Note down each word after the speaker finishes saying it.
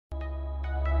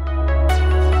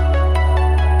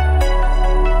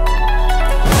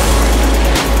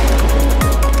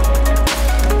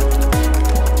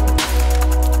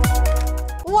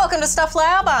to Stuff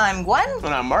Lab. I'm Gwen.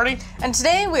 And I'm Marty. And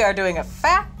today we are doing a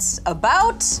fact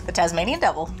about the Tasmanian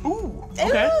Devil. Ooh,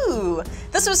 okay. Ooh.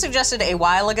 This was suggested a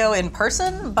while ago in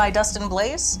person by Dustin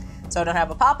Blaze, so I don't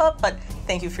have a pop-up, but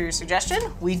thank you for your suggestion.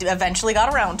 We eventually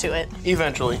got around to it.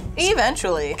 Eventually.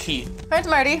 Key. All right,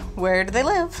 Marty, where do they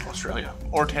live? Australia.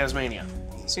 Or Tasmania.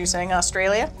 So you're saying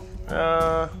Australia?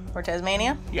 Or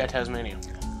Tasmania? Yeah, Tasmania.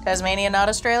 Tasmania, not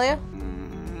Australia?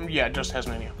 Yeah, just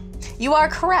Tasmania. You are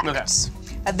correct. Okay.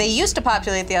 They used to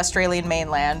populate the Australian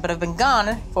mainland, but have been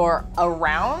gone for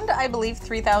around, I believe,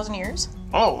 3,000 years.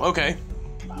 Oh, okay.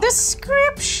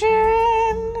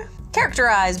 Description.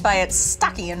 Characterized by its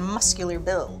stocky and muscular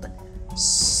build.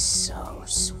 So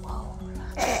swole.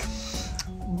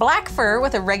 Black fur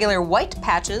with irregular white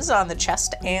patches on the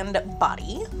chest and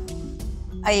body.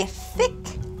 A thick,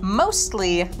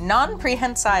 mostly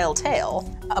non-prehensile tail,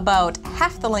 about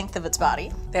half the length of its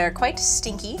body. They're quite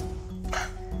stinky.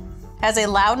 Has a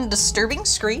loud and disturbing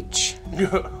screech.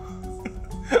 Yo.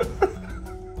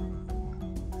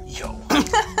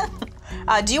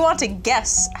 Do you want to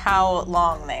guess how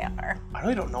long they are? I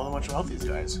really don't know that much about these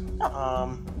guys.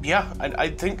 Yeah, I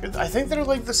think they're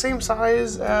like the same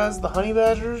size as the honey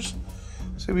badgers.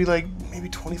 So it'd be like maybe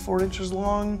 24 inches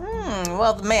long.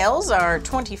 Well, the males are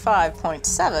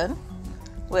 25.7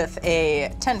 with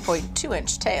a 10.2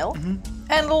 inch tail.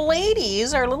 And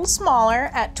ladies are a little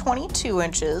smaller at 22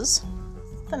 inches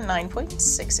with a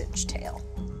 9.6 inch tail.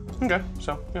 Okay,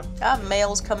 so yeah.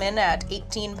 Males come in at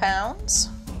 18 pounds.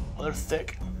 Well, they're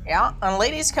thick. Yeah, and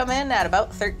ladies come in at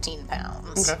about 13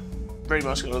 pounds. Okay. Very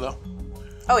muscular though.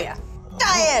 Oh yeah.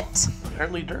 Diet!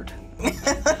 Apparently dirt.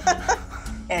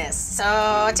 It's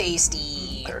so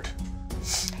tasty. Dirt.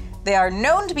 They are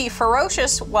known to be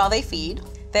ferocious while they feed.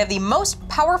 They have the most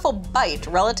powerful bite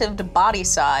relative to body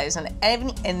size of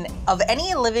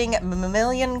any living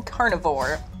mammalian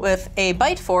carnivore, with a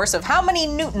bite force of how many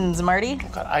newtons, Marty?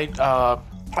 God, I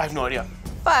have no idea.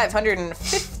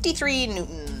 553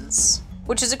 newtons,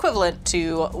 which is equivalent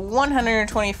to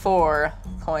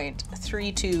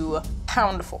 124.32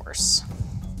 pound force.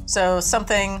 So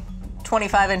something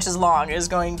 25 inches long is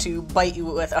going to bite you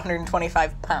with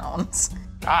 125 pounds.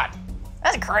 God.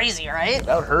 That's crazy, right?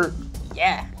 That would hurt.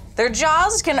 Yeah. Their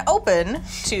jaws can open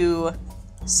to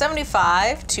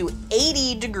 75 to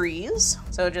 80 degrees.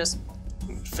 So just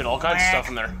fit all kinds of stuff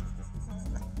in there.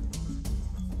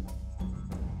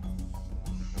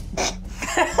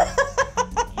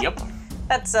 Yep.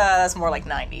 That's more like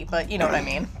 90, but you know what I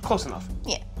mean. Close enough.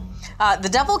 Yeah. The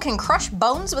devil can crush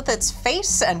bones with its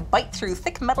face and bite through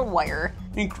thick metal wire.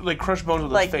 You can, like, crush bones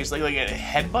with its face, like it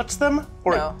headbutts them,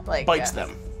 or No, like, it bites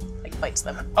them. Like bites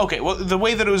them. Okay, well, the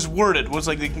way that it was worded was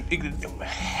like it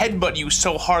headbutt you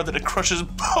so hard that it crushes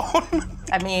bone.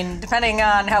 I mean, depending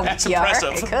on how weak you are,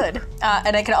 it could.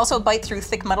 And it can also bite through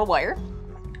thick metal wire.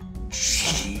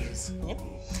 Jeez. Yep.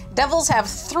 Devils have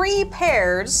 3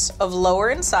 pairs of lower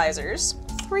incisors,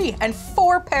 3, and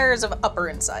 4 pairs of upper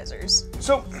incisors.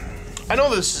 So, I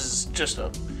know this is just a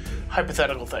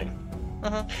hypothetical thing,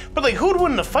 but like, who would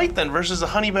win in a fight then versus a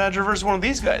honey badger versus one of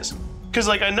these guys? Because,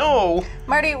 like, I know...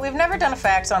 Marty, we've never done a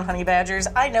fact on honey badgers.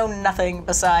 I know nothing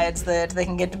besides that they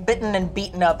can get bitten and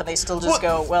beaten up and they still just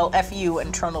go, well, F you,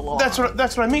 and trundle along. That's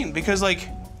what I mean, because, like,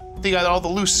 they got all the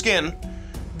loose skin.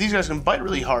 These guys can bite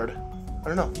really hard. I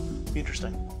don't know. Be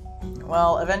interesting.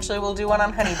 Well, eventually we'll do one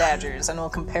on honey badgers and we'll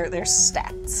compare their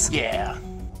stats. Yeah.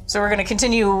 So we're going to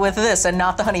continue with this and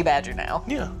not the honey badger now.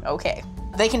 Yeah. Okay.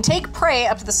 They can take prey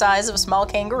up to the size of a small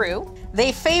kangaroo.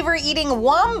 They favor eating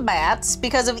wombats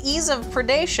because of ease of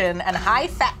predation and high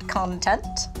fat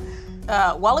content.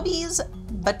 Wallabies,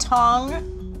 batong,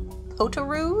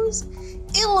 potaroos,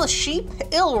 ill sheep,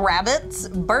 ill rabbits,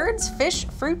 birds, fish,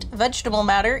 fruit, vegetable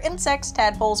matter, insects,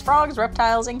 tadpoles, frogs,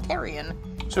 reptiles, and carrion.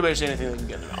 So basically anything they can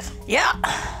get in their mouth. Yeah.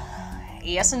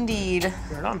 Yes, indeed.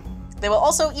 Right on. They will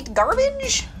also eat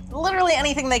garbage. Literally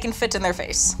anything they can fit in their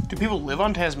face. Do people live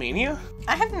on Tasmania?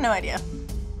 I have no idea.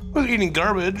 Well, eating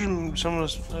garbage and some of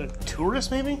us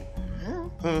tourists, maybe?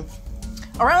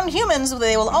 Around humans,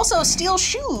 they will also steal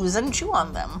shoes and chew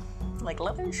on them, like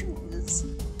leather shoes.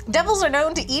 Devils are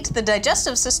known to eat the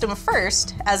digestive system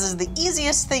first, as is the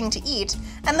easiest thing to eat,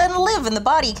 and then live in the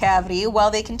body cavity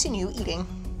while they continue eating.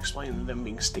 Explain them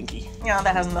being stinky. Yeah,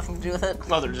 that has nothing to do with it.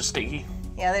 Oh, they're just stinky.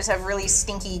 Yeah, they just have really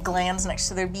stinky glands next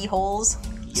to their beeholes.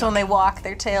 So when they walk,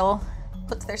 their tail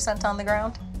puts their scent on the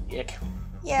ground. Yuck.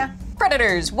 Yeah.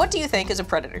 Predators. What do you think is a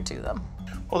predator to them?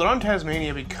 Well, they're on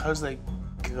Tasmania because they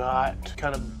got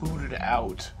kind of booted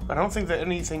out. I don't think that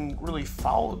anything really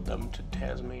followed them to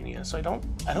Tasmania, so I don't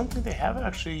think they have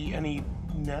actually any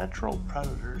natural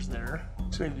predators there.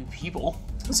 So maybe people.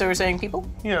 So we're saying people?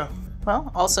 Yeah.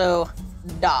 Well, also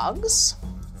dogs,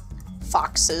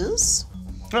 foxes,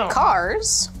 Oh.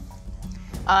 cars.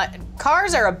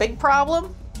 Cars are a big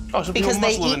problem. Oh, so because people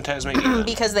must they live in eat Tasmania then.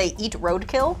 because they eat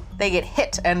roadkill. They get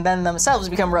hit and then themselves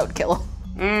become roadkill.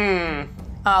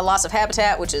 Loss of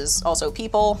habitat, which is also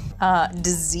people.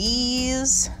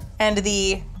 Disease, and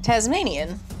the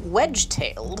Tasmanian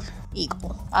wedge-tailed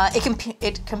eagle.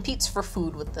 It competes for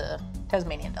food with the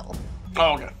Tasmanian devil.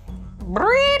 Oh, okay.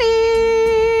 Breeding!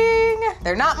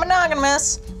 They're not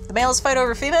monogamous. The males fight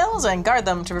over females and guard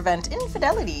them to prevent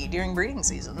infidelity during breeding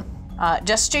season.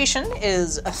 Gestation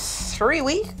is 3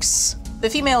 weeks. The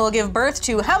female will give birth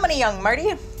to how many young,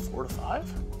 Marty? 4 to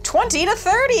 5? 20 to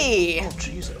 30! Oh,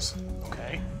 Jesus.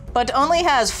 Okay. But only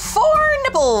has 4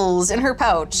 nipples in her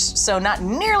pouch, so not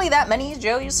nearly that many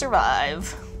Joeys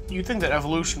survive. You'd think that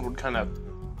evolution would kind of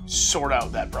sort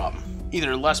out that problem.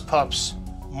 Either less pups,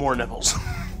 more nipples.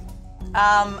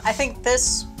 I think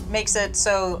this makes it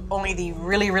so only the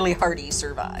really, really hardy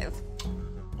survive.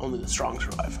 Only the strong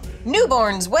survive.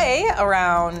 Newborns weigh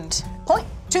around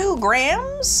 0.2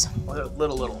 grams.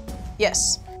 Little.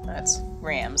 Yes, that's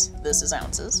grams. This is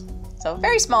ounces. So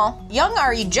very small. Young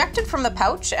are ejected from the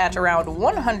pouch at around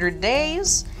 100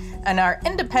 days and are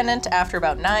independent after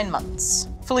about 9 months.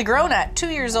 Fully grown at 2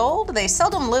 years old, they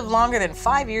seldom live longer than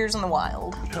 5 years in the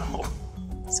wild. No.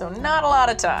 So not a lot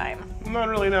of time. Not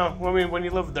really, no. Well, I mean, when you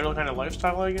live their kind of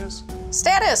lifestyle, I guess.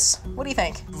 Status, what do you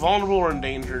think? Vulnerable or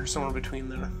endangered, somewhere between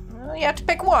there. Well, you have to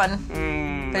pick one.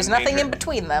 There's nothing in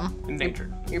between them.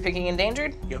 Endangered. You're picking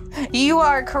endangered? Yep. You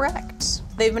are correct.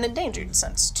 They've been endangered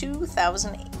since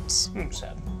 2008.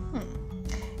 Sad.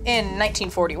 In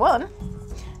 1941,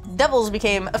 devils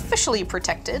became officially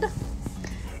protected.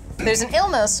 There's an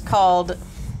illness called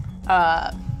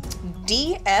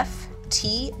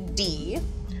DFTD.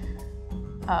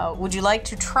 Would you like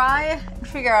to try and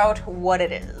figure out what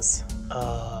it is?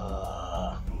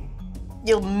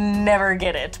 You'll never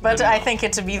get it, but No. I think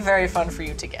it would be very fun for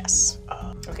you to guess.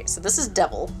 Okay, so this is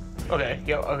devil. Okay,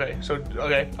 yeah, okay. So,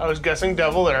 okay, I was guessing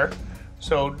devil there.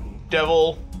 So,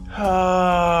 devil,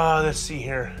 let's see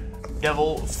here.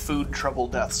 Devil food trouble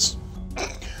deaths.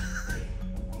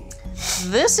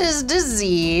 This is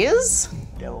disease.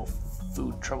 Devil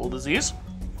food trouble disease.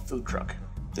 Food truck.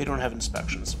 They don't have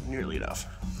inspections nearly enough.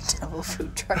 Devil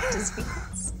food truck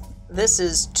disease. This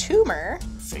is tumor.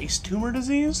 Face tumor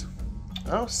disease?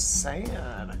 Oh,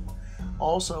 sad.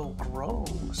 Also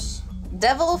gross.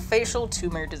 Devil facial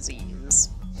tumor disease.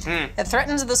 It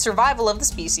threatens the survival of the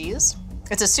species.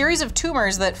 It's a series of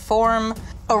tumors that form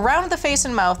around the face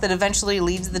and mouth that eventually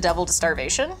leads the devil to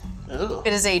starvation. Ugh.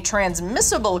 It is a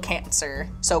transmissible cancer,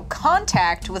 so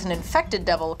contact with an infected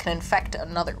devil can infect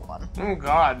another one. Oh,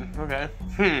 God. Okay.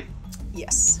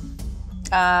 Yes.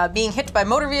 Being hit by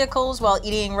motor vehicles while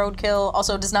eating roadkill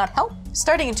also does not help.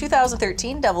 Starting in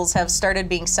 2013, devils have started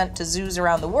being sent to zoos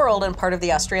around the world and part of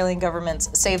the Australian government's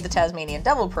Save the Tasmanian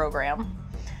Devil program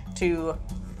to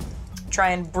try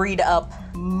and breed up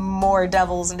more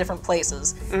devils in different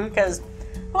places. Because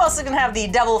who else is going to have the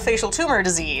devil facial tumor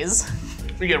disease?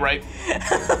 Yeah, right.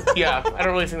 Yeah, I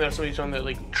don't really think that's something that,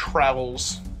 like,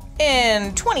 travels.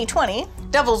 In 2020,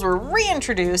 devils were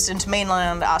reintroduced into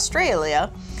mainland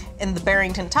Australia in the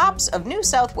Barrington Tops of New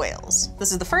South Wales.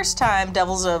 This is the first time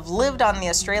devils have lived on the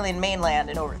Australian mainland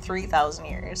in over 3,000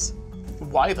 years.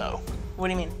 Why, though? What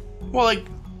do you mean? Well, like,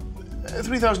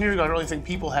 3,000 years ago, I don't really think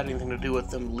people had anything to do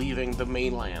with them leaving the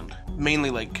mainland.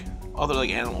 Mainly, like, other, like,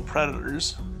 animal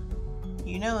predators.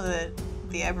 You know that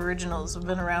the Aboriginals have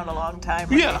been around a long time.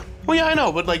 Right? Yeah. Well, yeah, I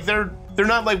know, but, like, they're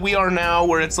not like we are now,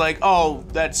 where it's like, oh,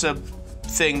 that's a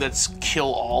thing that's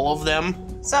kill all of them.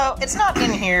 So, it's not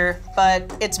in here,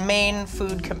 but its main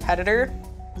food competitor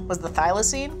was the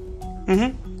thylacine.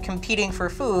 Competing for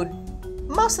food.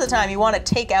 Most of the time, you want to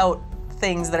take out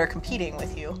things that are competing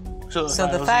with you. So the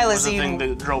the thylacine was the thylacine- thing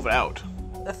that drove it out.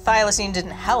 The thylacine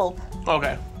didn't help.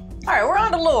 Okay. All right, we're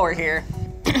on to lore here.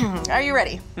 Are you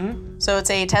ready? So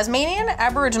it's a Tasmanian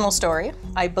Aboriginal story.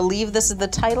 I believe this is the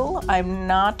title. I'm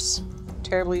not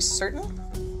terribly certain.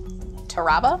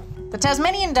 Taraba. The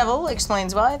Tasmanian Devil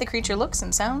explains why the creature looks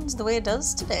and sounds the way it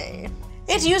does today.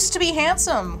 It used to be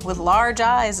handsome, with large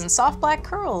eyes and soft black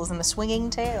curls and a swinging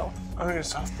tail. I think it's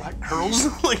soft black curls.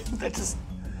 Like, that just...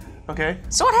 Okay.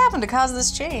 So what happened to cause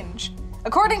this change?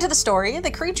 According to the story, the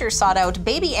creature sought out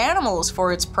baby animals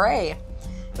for its prey.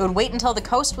 It would wait until the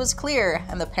coast was clear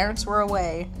and the parents were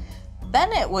away.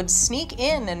 Then it would sneak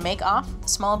in and make off with the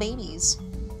small babies.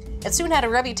 It soon had a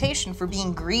reputation for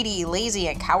being greedy, lazy,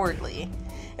 and cowardly.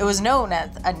 It was known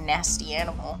as a nasty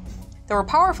animal. There were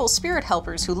powerful spirit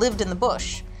helpers who lived in the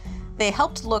bush. They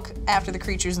helped look after the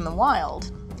creatures in the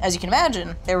wild, As you can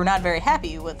imagine, they were not very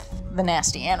happy with the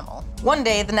nasty animal. One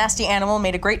day, the nasty animal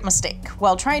made a great mistake.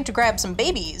 While trying to grab some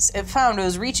babies, it found it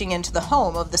was reaching into the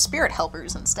home of the spirit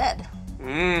helpers instead.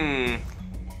 It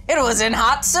was in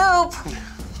hot soup!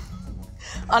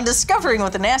 On discovering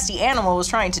what the nasty animal was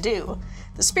trying to do,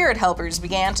 the spirit helpers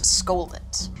began to scold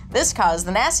it. This caused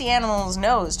the nasty animal's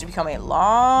nose to become a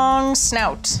long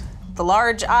snout. The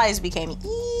large eyes became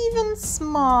even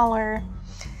smaller.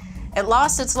 It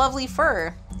lost its lovely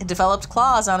fur. It developed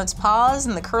claws on its paws,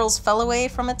 and the curls fell away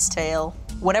from its tail.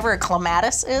 Whatever a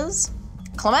clematis is,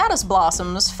 clematis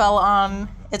blossoms fell on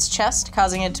its chest,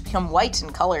 causing it to become white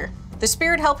in color. The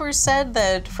spirit helpers said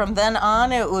that from then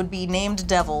on it would be named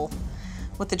Devil.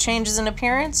 With the changes in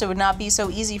appearance, it would not be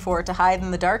so easy for it to hide in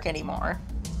the dark anymore.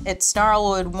 Its snarl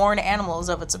would warn animals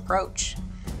of its approach,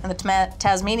 and the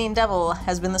Tasmanian Devil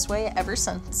has been this way ever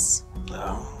since.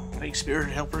 Oh, make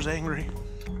spirit helpers angry.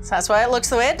 So that's why it looks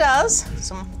the way it does.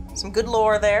 Some good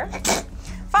lore there.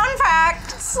 Fun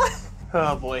facts!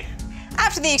 Oh boy.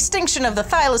 After the extinction of the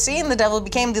thylacine, the devil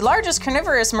became the largest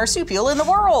carnivorous marsupial in the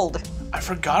world. I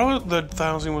forgot the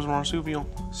thylacine was marsupial.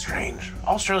 Strange.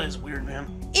 Australia's weird, man.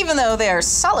 Even though they are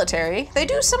solitary, they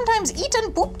do sometimes eat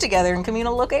and poop together in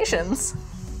communal locations.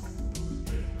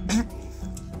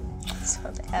 So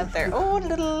they have their own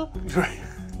little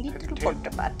porta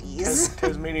potties.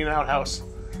 Tasmanian outhouse.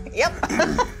 Yep.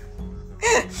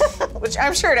 Which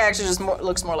I'm sure it actually just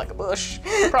looks more like a bush.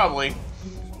 Probably.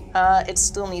 It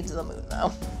still needs the moon,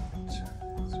 though.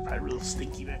 It's probably real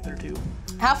stinky back there, too.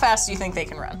 How fast do you think they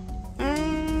can run?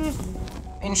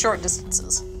 In short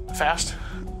distances. Fast?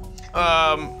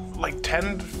 Like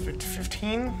 10 to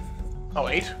 15? Oh,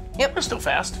 8? Yep. That's still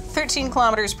fast. 13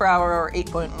 kilometers per hour or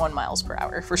 8.1 miles per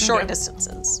hour for short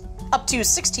distances. Up to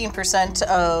 16%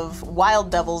 of wild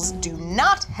devils do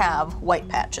not have white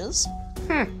patches.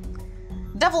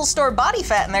 Devils store body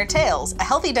fat in their tails. A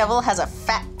healthy devil has a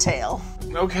fat tail.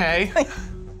 Okay.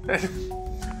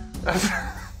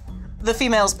 The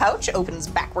female's pouch opens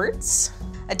backwards.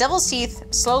 A devil's teeth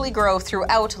slowly grow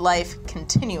throughout life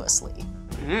continuously.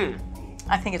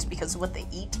 I think it's because of what they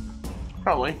eat.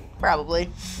 Probably. Probably.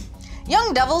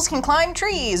 Young devils can climb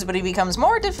trees, but it becomes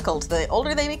more difficult the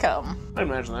older they become. I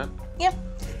imagine that. Yep.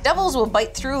 Devils will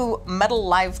bite through metal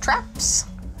live traps.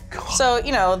 God. So,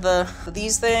 you know,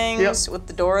 these things with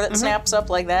the door that snaps up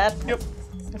like that. Yep.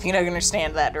 If you don't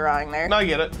understand that drawing there. No, I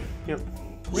get it. Yep.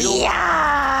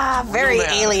 Yeah! Very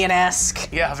alien-esque.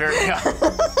 Yeah, very, yeah.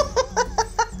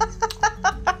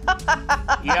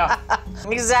 Yeah.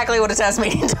 Exactly what a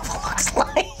Tasmanian devil looks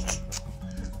like.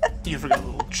 You forgot the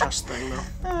little chest thing,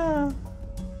 though.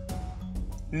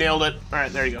 Nailed it. All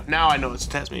right, there you go. Now I know it's a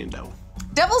Tasmanian devil.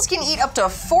 Devils can eat up to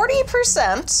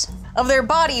 40% of their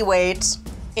body weight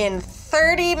in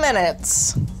 30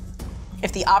 minutes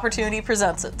if the opportunity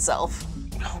presents itself.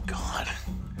 Oh, God.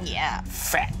 Yeah.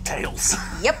 Fat tails.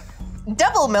 Yep.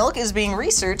 Devil milk is being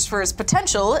researched for its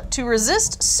potential to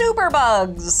resist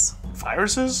superbugs.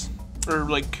 Viruses? Or,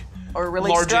 like, Or really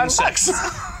large strong insects?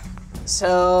 bugs.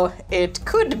 So it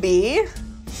could be,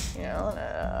 you know,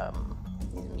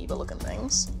 amoeba-looking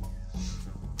things.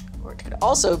 Or it could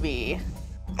also be...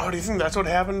 Oh, do you think that's what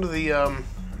happened to the,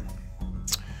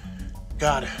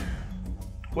 God,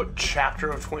 what chapter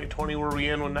of 2020 were we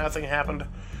in when that thing happened?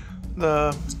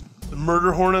 The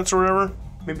murder hornets or whatever?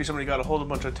 Maybe somebody got a hold of a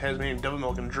bunch of Tasmanian devil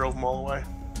milk and drove them all away.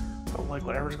 I don't like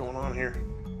whatever's going on here.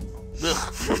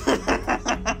 Ugh.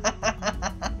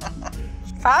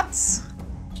 Thoughts?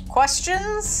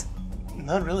 Questions?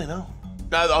 Not really, no.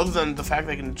 Other than the fact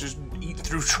they can just eat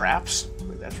through traps.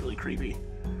 Like, that's really creepy.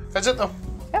 That's it, though.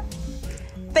 Yep.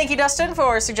 Thank you, Dustin,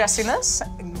 for suggesting this.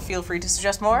 Feel free to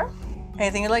suggest more.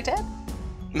 Anything you'd like to add?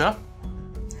 No.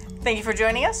 Thank you for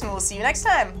joining us, and we'll see you next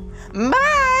time.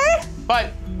 Bye!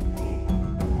 Bye.